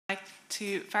like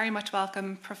to very much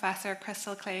welcome Professor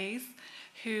Kristl Claeys,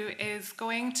 who is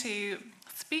going to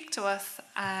speak to us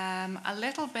a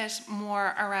little bit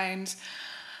more around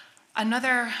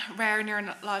another rare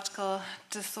neurological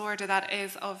disorder that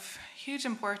is of huge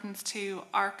importance to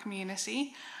our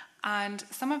community, and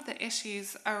some of the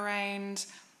issues around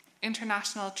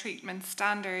international treatment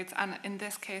standards. And in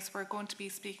this case, we're going to be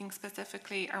speaking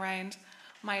specifically around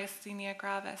myasthenia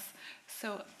gravis.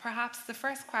 So perhaps the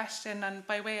first question, and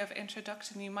by way of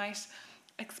introduction, you might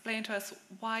explain to us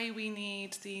why we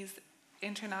need these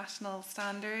international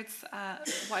standards,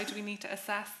 why do we need to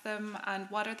assess them, and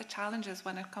what are the challenges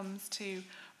when it comes to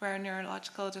rare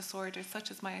neurological disorders such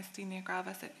as myasthenia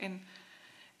gravis in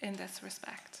this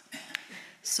respect?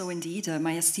 So indeed,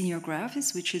 myasthenia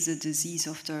gravis, which is a disease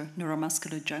of the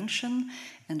neuromuscular junction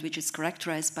and which is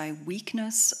characterized by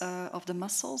weakness of the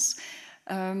muscles.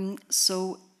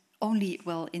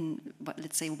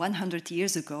 Let's say 100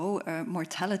 years ago,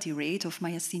 mortality rate of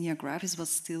myasthenia gravis was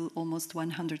still almost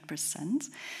 100%.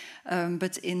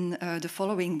 But in the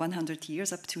following 100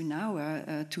 years up to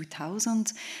now,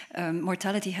 2000,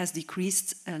 mortality has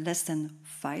decreased less than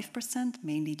 5%,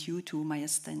 mainly due to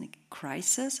myasthenic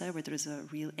crisis, where there is a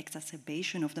real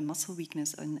exacerbation of the muscle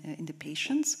weakness in the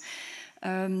patients.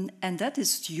 And that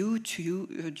is due to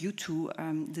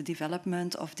the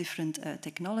development of different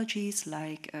technologies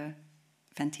like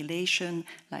ventilation,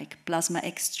 like plasma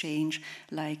exchange,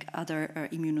 like other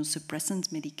immunosuppressant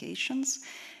medications.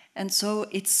 And so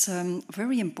it's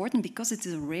very important because it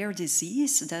is a rare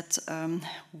disease that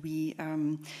we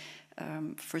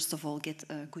first of all get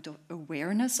a good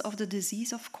awareness of the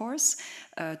disease, of course,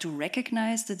 to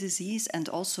recognize the disease and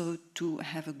also to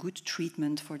have a good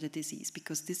treatment for the disease,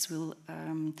 because this will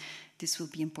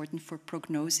be important for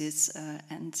prognosis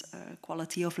and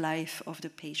quality of life of the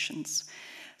patients.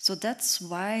 So that's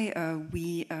why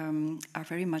we are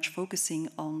very much focusing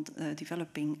on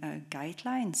developing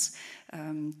guidelines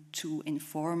to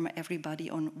inform everybody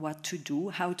on what to do,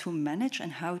 how to manage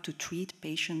and how to treat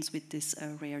patients with this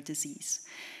rare disease.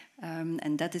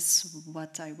 And that is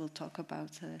what I will talk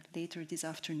about later this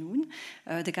afternoon.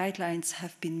 The guidelines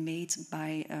have been made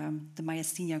by the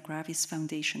Myasthenia Gravis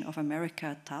Foundation of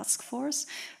America Task Force,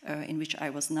 in which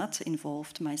I was not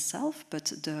involved myself,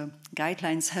 but the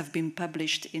guidelines have been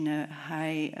published in a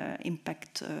high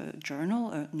impact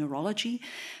journal, Neurology,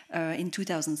 in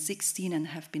 2016 and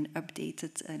have been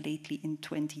updated lately in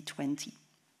 2020.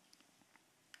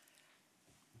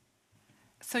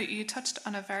 So you touched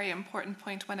on a very important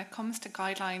point when it comes to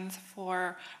guidelines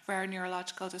for rare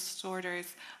neurological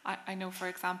disorders. I know, for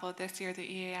example, this year the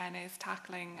EAN is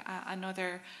tackling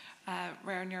another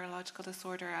rare neurological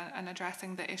disorder and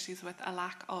addressing the issues with a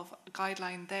lack of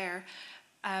guideline there.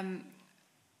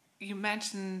 You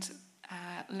mentioned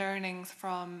learnings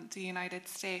from the United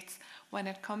States when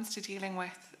it comes to dealing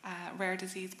with rare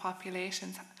disease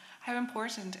populations. How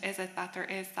important is it that there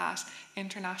is that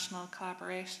international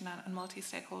collaboration and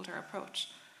multi-stakeholder approach?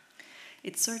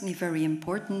 It's certainly very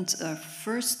important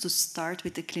first to start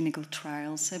with the clinical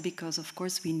trials, because of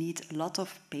course we need a lot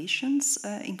of patients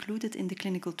included in the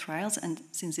clinical trials, and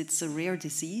since it's a rare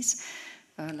disease,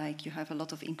 like you have a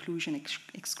lot of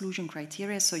exclusion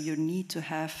criteria, so you need to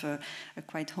have a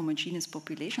quite homogeneous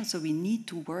population. So we need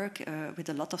to work with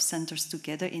a lot of centers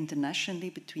together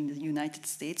internationally, between the United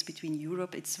States, between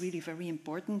Europe. It's really very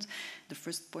important, the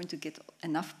first point, to get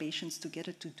enough patients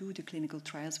together to do the clinical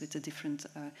trials with the different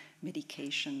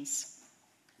medications.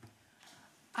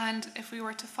 And if we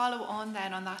were to follow on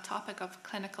then on that topic of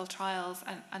clinical trials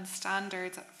and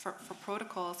standards for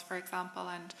protocols, for example,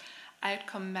 and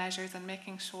outcome measures, and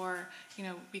making sure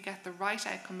we get the right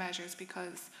outcome measures,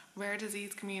 because rare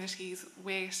disease communities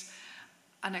wait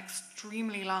an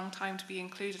extremely long time to be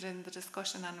included in the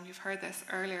discussion, and we've heard this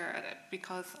earlier,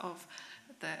 because of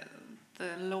the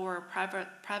lower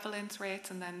prevalence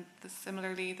rates, and then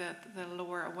similarly the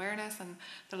lower awareness and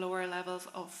the lower levels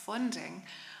of funding.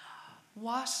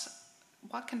 What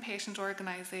can patient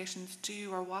organisations do,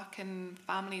 or what can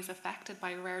families affected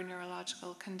by rare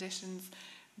neurological conditions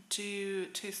do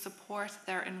to support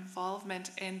their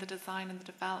involvement in the design and the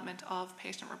development of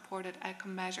patient-reported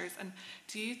outcome measures? And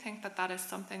do you think that that is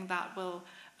something that will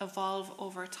evolve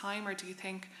over time, or do you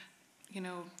think,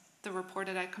 the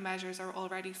reported outcome measures are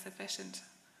already sufficient?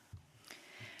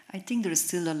 I think there is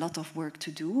still a lot of work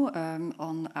to do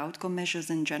on outcome measures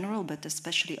in general, but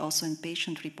especially also in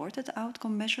patient-reported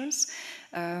outcome measures.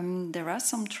 There are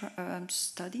some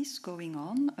studies going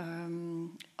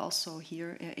on, also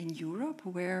here in Europe,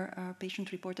 where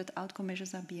patient-reported outcome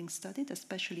measures are being studied,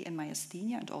 especially in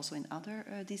myasthenia and also in other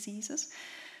diseases.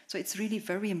 So it's really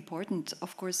very important.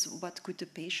 Of course, what could the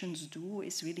patients do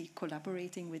is really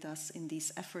collaborating with us in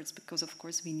these efforts, because of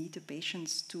course we need the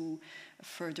patients to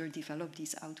further develop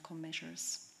these outcome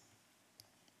measures.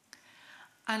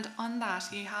 And on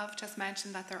that, you have just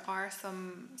mentioned that there are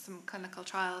some clinical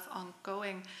trials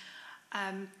ongoing.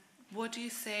 Would you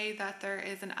say that there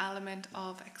is an element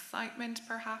of excitement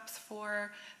perhaps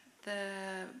for the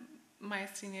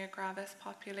myasthenia gravis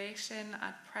population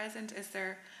at present? Is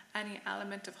there any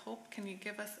element of hope? Can you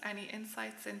give us any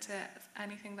insights into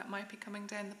anything that might be coming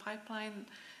down the pipeline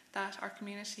that our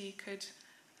community could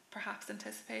perhaps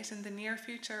anticipate in the near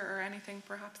future, or anything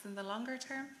perhaps in the longer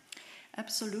term?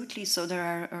 Absolutely. So there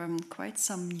are quite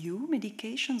some new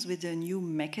medications with a new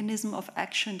mechanism of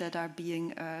action that are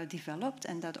being developed,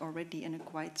 and that already in a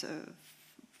quite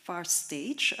far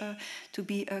stage to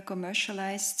be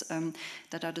commercialized,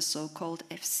 that are the so-called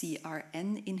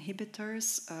FcRn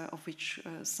inhibitors, of which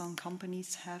some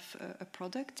companies have a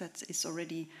product that is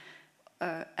already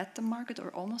at the market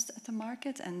or almost at the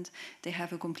market, and they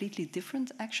have a completely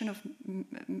different action of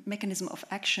mechanism of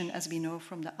action as we know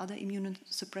from the other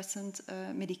immunosuppressant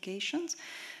medications.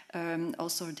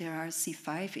 Also, there are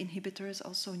C5 inhibitors,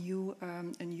 also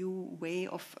a new way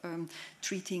of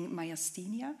treating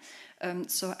myasthenia.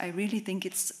 So I really think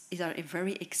it are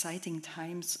very exciting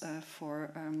times for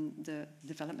the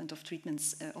development of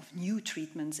treatments, of new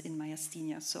treatments in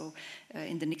myasthenia. So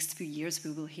in the next few years,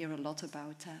 we will hear a lot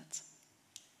about that.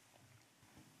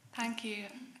 Thank you.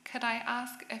 Could I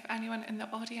ask if anyone in the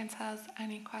audience has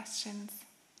any questions?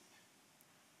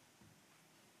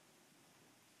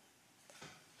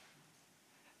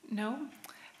 No?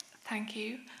 Thank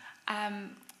you.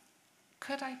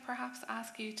 Could I perhaps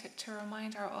ask you to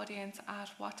remind our audience at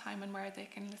what time and where they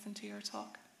can listen to your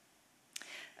talk?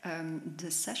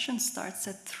 The session starts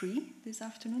at 3 this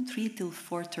afternoon, 3 till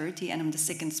 4:30, and I'm the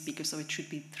second speaker, so it should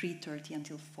be 3:30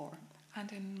 until 4. And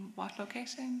in what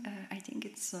location? I think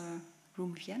it's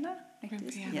room Vienna. Room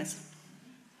Vienna. Yes.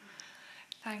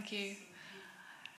 Thank you.